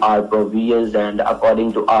according to our provisions and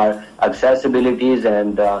according to our accessibilities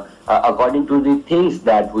and according to the things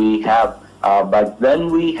that we have. But when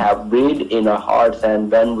we have greed in our hearts,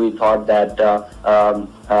 and when we thought that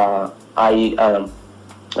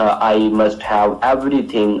I must have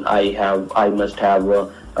everything, I must have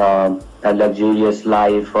a luxurious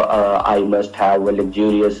life, I must have a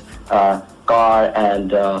luxurious car, and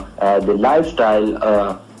the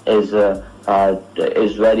lifestyle is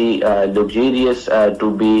is very luxurious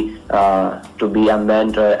to be a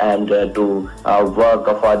mentor and to work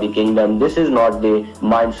for the kingdom. This is not the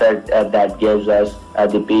mindset that gives us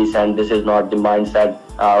the peace, and this is not the mindset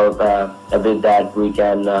with that we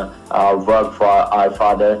can work for our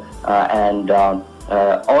Father. And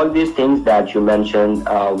all these things that you mentioned,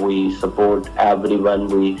 we support everyone,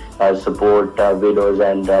 we support widows,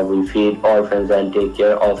 and we feed orphans and take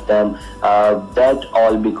care of them. That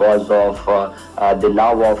all because of the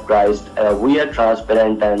love of Christ. We are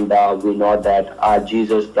transparent, and we know that our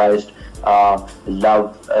Jesus Christ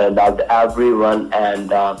loved everyone,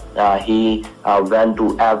 and he went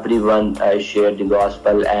to everyone, shared the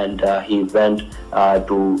gospel, and he went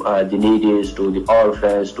to the needy, to the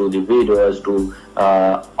orphans, to the widows, to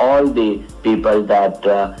all the people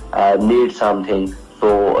that need something.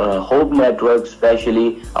 So Hope Network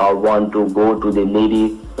especially want to go to the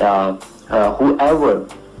needy, whoever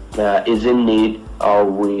is in need.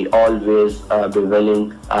 We always be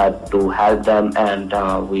willing to help them,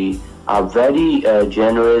 and we are very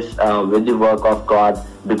generous with the work of God,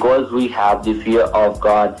 because we have the fear of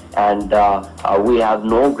God, and we have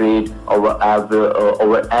no greed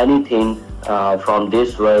over anything from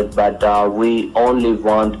this world, but we only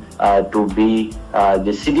want to be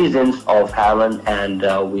the citizens of heaven, and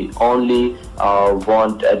we only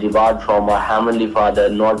want a reward from our Heavenly Father,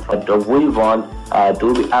 not for we want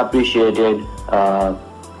to be appreciated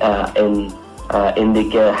in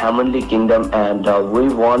the heavenly kingdom, and we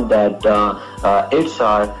want that it's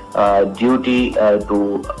our duty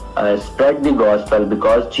to spread the gospel,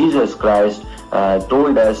 because Jesus Christ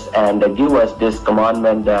told us and give us this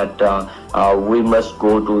commandment that we must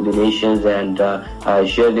go to the nations and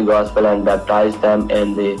share the gospel and baptize them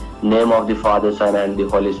in the name of the Father, Son, and the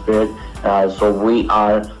Holy Spirit. So we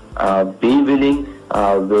are be willing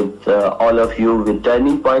with all of you, with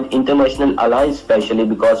Turning Point International Alliance, especially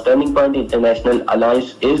because Turning Point International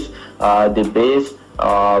Alliance is the base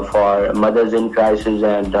for Mothers in Crisis,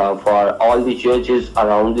 and for all the churches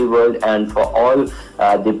around the world, and for all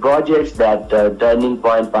the projects that Turning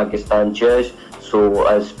Point Pakistan Church. So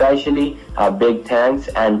especially big thanks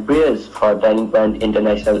and prayers for Turning Point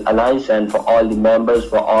International Alliance, and for all the members,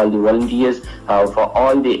 for all the volunteers, for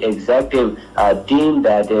all the executive team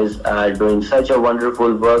that is doing such a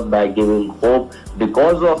wonderful work by giving hope.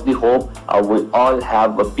 Because of the hope, we all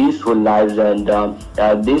have a peaceful lives, and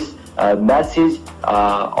this message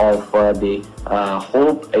of the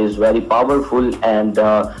hope is very powerful, and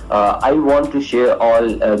I want to share all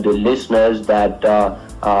the listeners that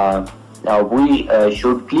we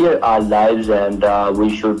should clear our lives, and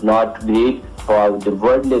we should not greed for the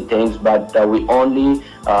worldly things, but we only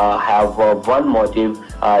have one motive,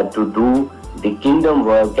 to do the kingdom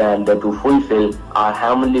work and to fulfill our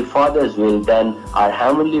Heavenly Father's will. Then our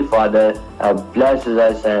Heavenly Father blesses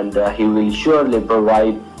us, and He will surely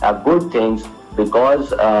provide good things,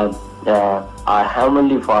 because our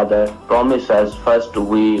Heavenly Father promised us first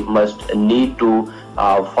we must need to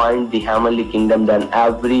find the heavenly kingdom, then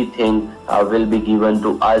everything will be given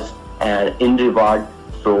to us and in reward.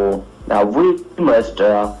 So we must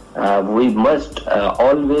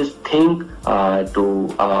always think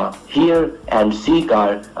to hear and seek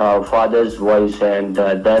our Father's voice, and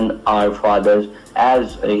then our Father,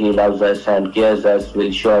 as He loves us and cares us,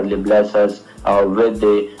 will surely bless us with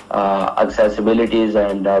the accessibilities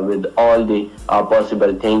and with all the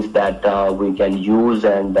possible things that we can use,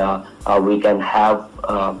 and we can have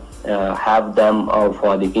them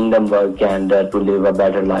for the kingdom work and to live a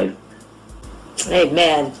better life.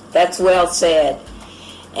 Amen. That's well said.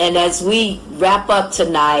 And as we wrap up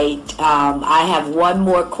tonight, I have one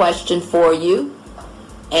more question for you,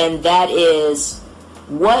 and that is,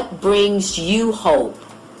 what brings you hope?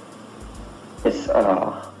 Yes,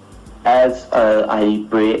 as I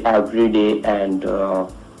pray every day and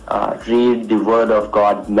read the Word of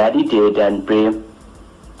God, meditate and pray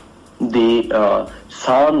the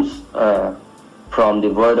Psalms from the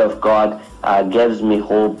Word of God gives me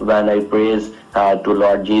hope when I praise to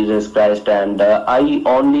Lord Jesus Christ, and I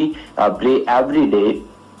only pray every day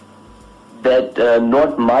that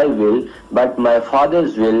not my will but my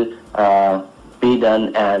Father's will be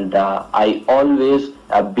done, and I always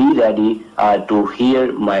be ready to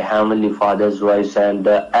hear my Heavenly Father's voice, and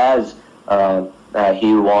as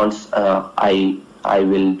He wants, I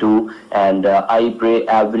will do, and I pray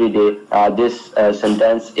every day. This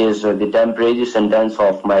sentence is the temporary sentence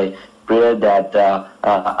of my prayer, that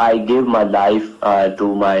I give my life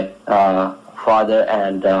to my Father,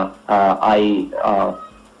 and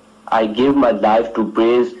I give my life to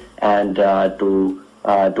praise and to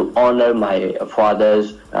to honor my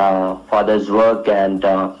father's work, and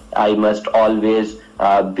I must always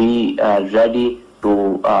be ready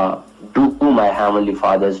to do my Heavenly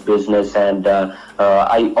Father's business. And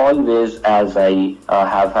I always, as I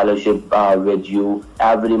have fellowship with you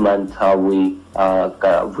every month, we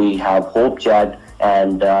have Hope Chat,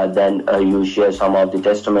 and then you share some of the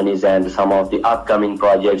testimonies and some of the upcoming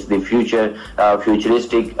projects, the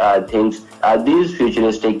futuristic things. These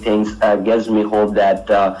futuristic things gives me hope that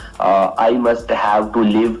I must have to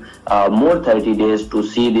live more 30 days to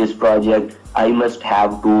see this project. I must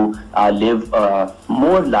have to live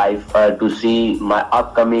more life to see my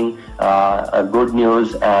upcoming good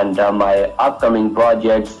news and my upcoming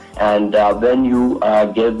projects. And when you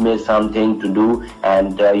gave me something to do,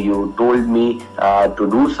 and you told me to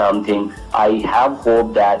do something, I have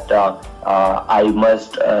hope that I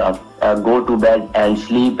must go to bed and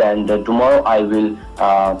sleep, and tomorrow I will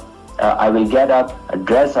get up,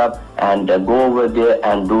 dress up, and go over there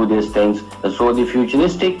and do these things. So the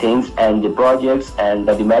futuristic things and the projects and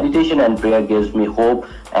the meditation and prayer gives me hope.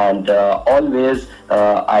 And always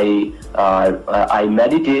I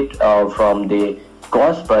meditate from the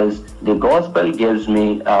Gospels. The Gospel gives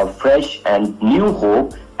me fresh and new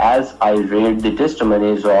hope as I read the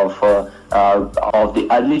testimonies of the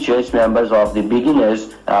early church members, of the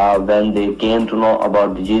beginners, when they came to know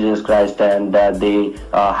about Jesus Christ, and they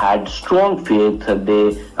had strong faith.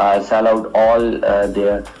 They sell out all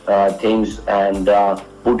their things and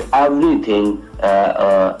put everything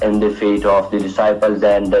in the faith of the disciples,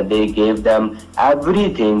 and they gave them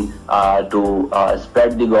everything to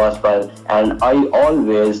spread the gospel. And I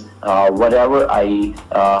always, whatever I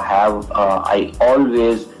have, I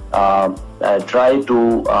always try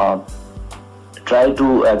to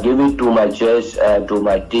give it to my church, to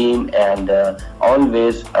my team, and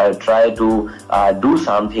always try to do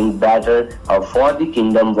something better for the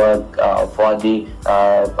kingdom work, for the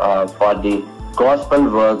gospel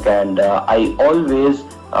work. And I always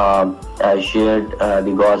shared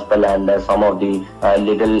the gospel and some of the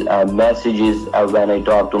little messages when I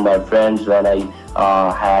talk to my friends, when I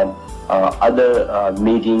had other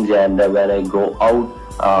meetings, and when I go out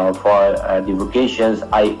for the vacations.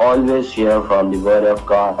 I always share from the Word of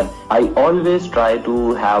God. I always try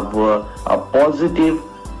to have a positive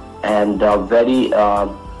and very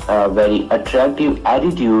attractive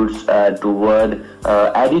attitudes toward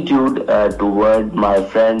my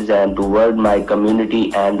friends and toward my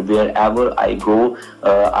community. And wherever I go,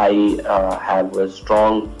 I have a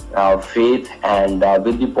strong faith, and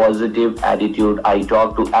with the positive attitude I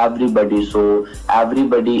talk to everybody, so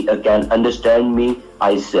everybody can understand me.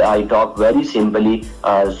 I talk very simply,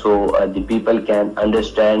 so the people can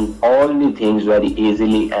understand all the things very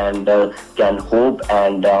easily, and can hope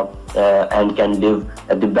and can live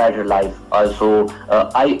the better life. So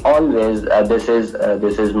I always this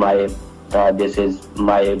is my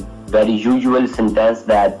very usual sentence,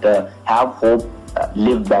 that have hope,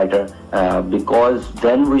 live better, because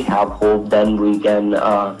then we have hope, then we can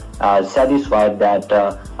satisfied that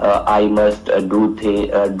I must do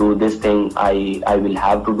this thing, I will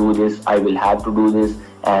have to do this, I will have to do this.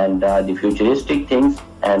 And the futuristic things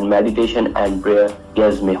and meditation and prayer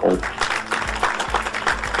gives me hope.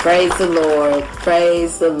 Praise the Lord.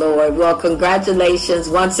 Praise the Lord. Well, congratulations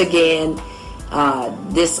once again.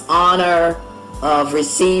 This honor of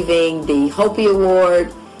receiving the Hopi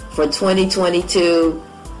Award for 2022,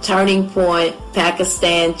 Turning Point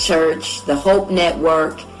Pakistan Church, the Hope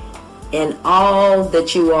Network, and all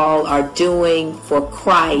that you all are doing for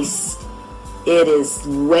Christ. It is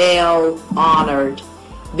well honored,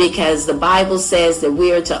 because the Bible says that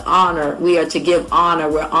we are to give honor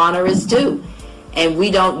where honor is due. And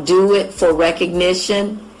we don't do it for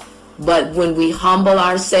recognition, but when we humble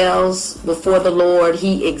ourselves before the Lord,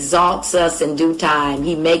 He exalts us in due time.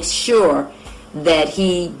 He makes sure that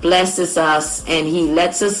He blesses us, and He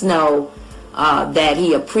lets us know that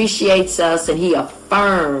He appreciates us, and He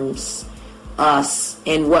affirms us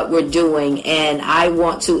in what we're doing. And I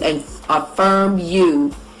want to affirm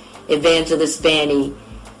you, Evangelist Banny,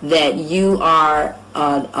 that you are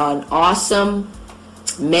an awesome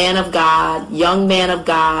man of God, young man of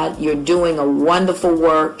God. You're doing a wonderful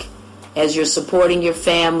work as you're supporting your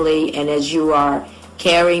family, and as you are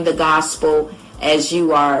carrying the gospel, as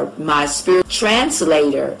you are my spirit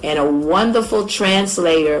translator, and a wonderful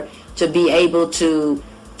translator to be able to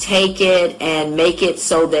take it and make it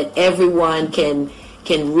so that everyone can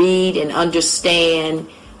read and understand.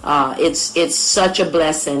 It's such a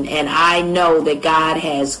blessing, and I know that God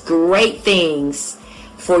has great things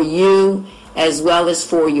for you as well as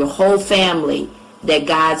for your whole family, that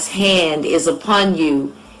God's hand is upon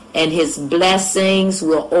you, and his blessings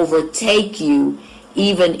will overtake you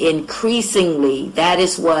even increasingly. That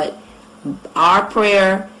is what our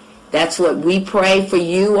prayer, that's what we pray for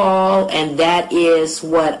you all, and that is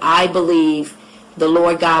what I believe the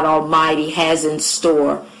Lord God Almighty has in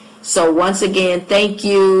store. So once again, thank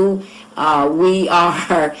you. We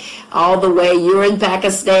are all the way, you're in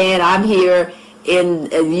Pakistan, I'm here in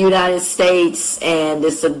the United States, and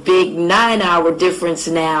it's a big 9-hour difference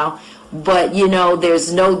now. But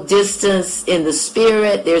there's no distance in the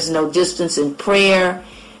spirit, there's no distance in prayer,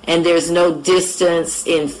 and there's no distance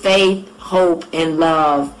in faith, hope, and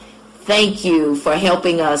love. Thank you for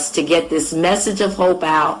helping us to get this message of hope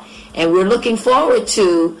out, and we're looking forward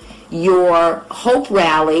to your Hope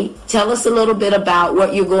Rally. Tell us a little bit about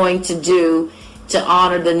what you're going to do to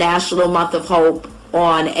honor the National Month of Hope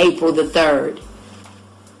on April the 3rd.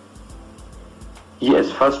 Yes,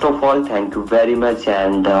 first of all, thank you very much,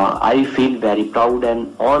 and I feel very proud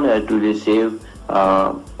and honored to receive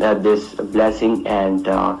this blessing and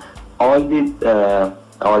all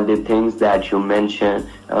the things that you mentioned.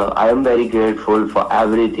 I am very grateful for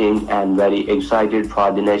everything and very excited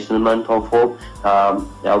for the National Month of Hope.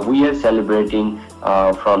 We are celebrating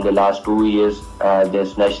from the last 2 years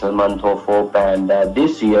this National Month of Hope, and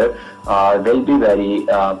this year will be very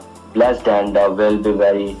blessed and will be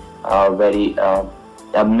very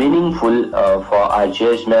meaningful for our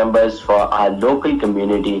church members, for our local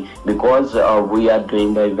community, because we are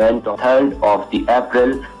doing the event on 3rd of the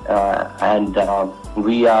April, and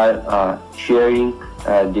we are sharing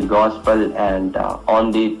the gospel, and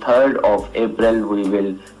on the 3rd of April we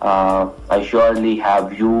will surely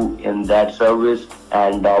have you in that service,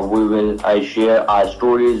 and we will share our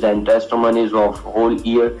stories and testimonies of whole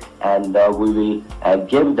year, and we will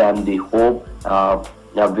give them the hope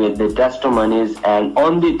with the testimonies. And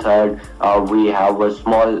on the 3rd we have a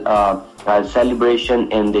small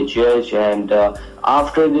celebration in the church, and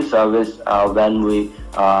after the service, when we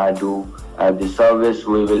do the service,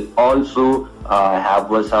 we will also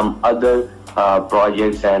have some other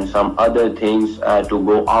projects and some other things to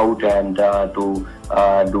go out and to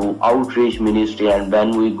do outreach ministry. And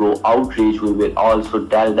when we go outreach, we will also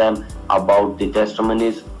tell them about the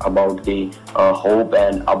testimonies, about the hope,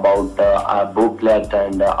 and about our booklet,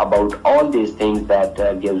 and about all these things that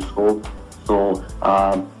gives hope. So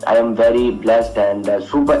I am very blessed and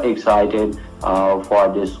super excited for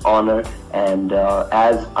this honor, and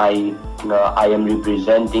as I am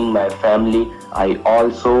representing my family, I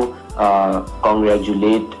also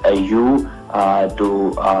congratulate you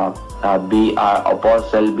to be our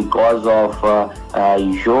apostle. Because of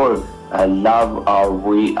your love,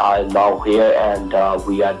 we are now here, and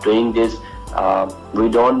we are doing this. We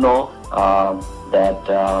don't know that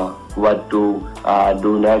what to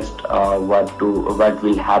do next, what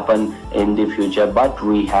will happen in the future, but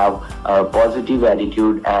we have a positive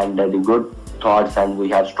attitude and the good thoughts, and we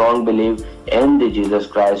have strong belief in the Jesus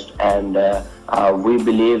Christ, and we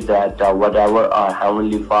believe that whatever our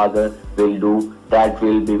Heavenly Father will do, that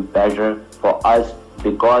will be better for us,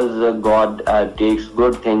 because God takes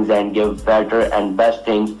good things and gives better and best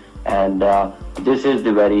things, and this is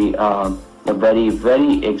the very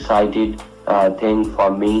excited thing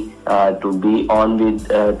for me to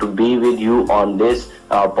be with you on this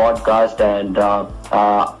podcast, and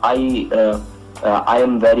I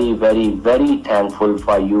am very thankful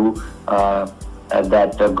for you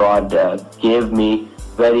that God gave me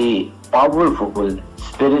very powerful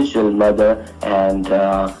spiritual mother, and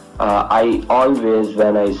I always,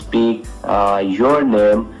 when I speak your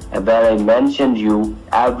name, when I mention you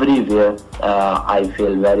everywhere, I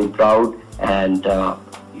feel very proud. And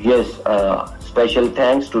yes, special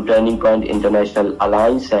thanks to Turning Point International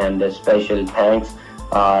Alliance, and special thanks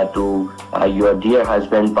to your dear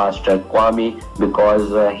husband, Pastor Kwame,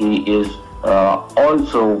 because he is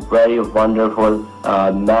also very wonderful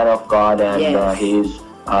man of God, and yes, he is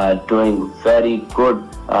doing very good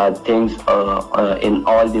things in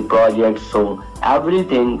all the projects. So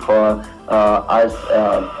everything for us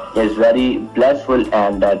is very blissful,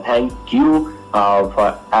 and thank you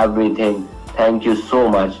for everything. Thank you so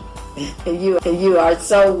much. You are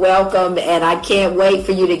so welcome, and I can't wait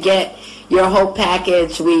for you to get your hope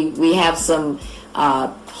package. We have some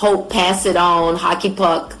hope pass it on hockey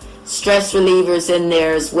puck stress relievers in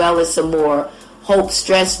there, as well as some more hope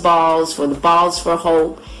stress balls for the balls for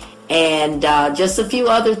hope, and just a few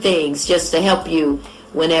other things just to help you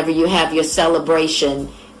whenever you have your celebration.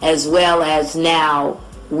 As well as now,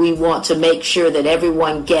 we want to make sure that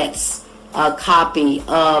everyone gets a copy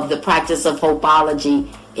of the Practice of Hopeology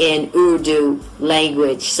in Urdu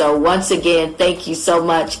language. So once again, thank you so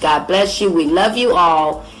much. God bless you. We love you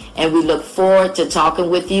all, and we look forward to talking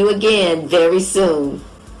with you again very soon.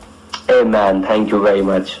 Amen. Thank you very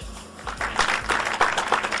much.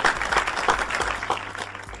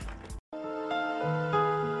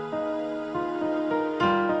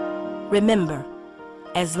 Remember,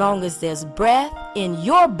 as long as there's breath in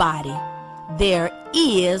your body, there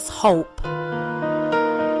is hope.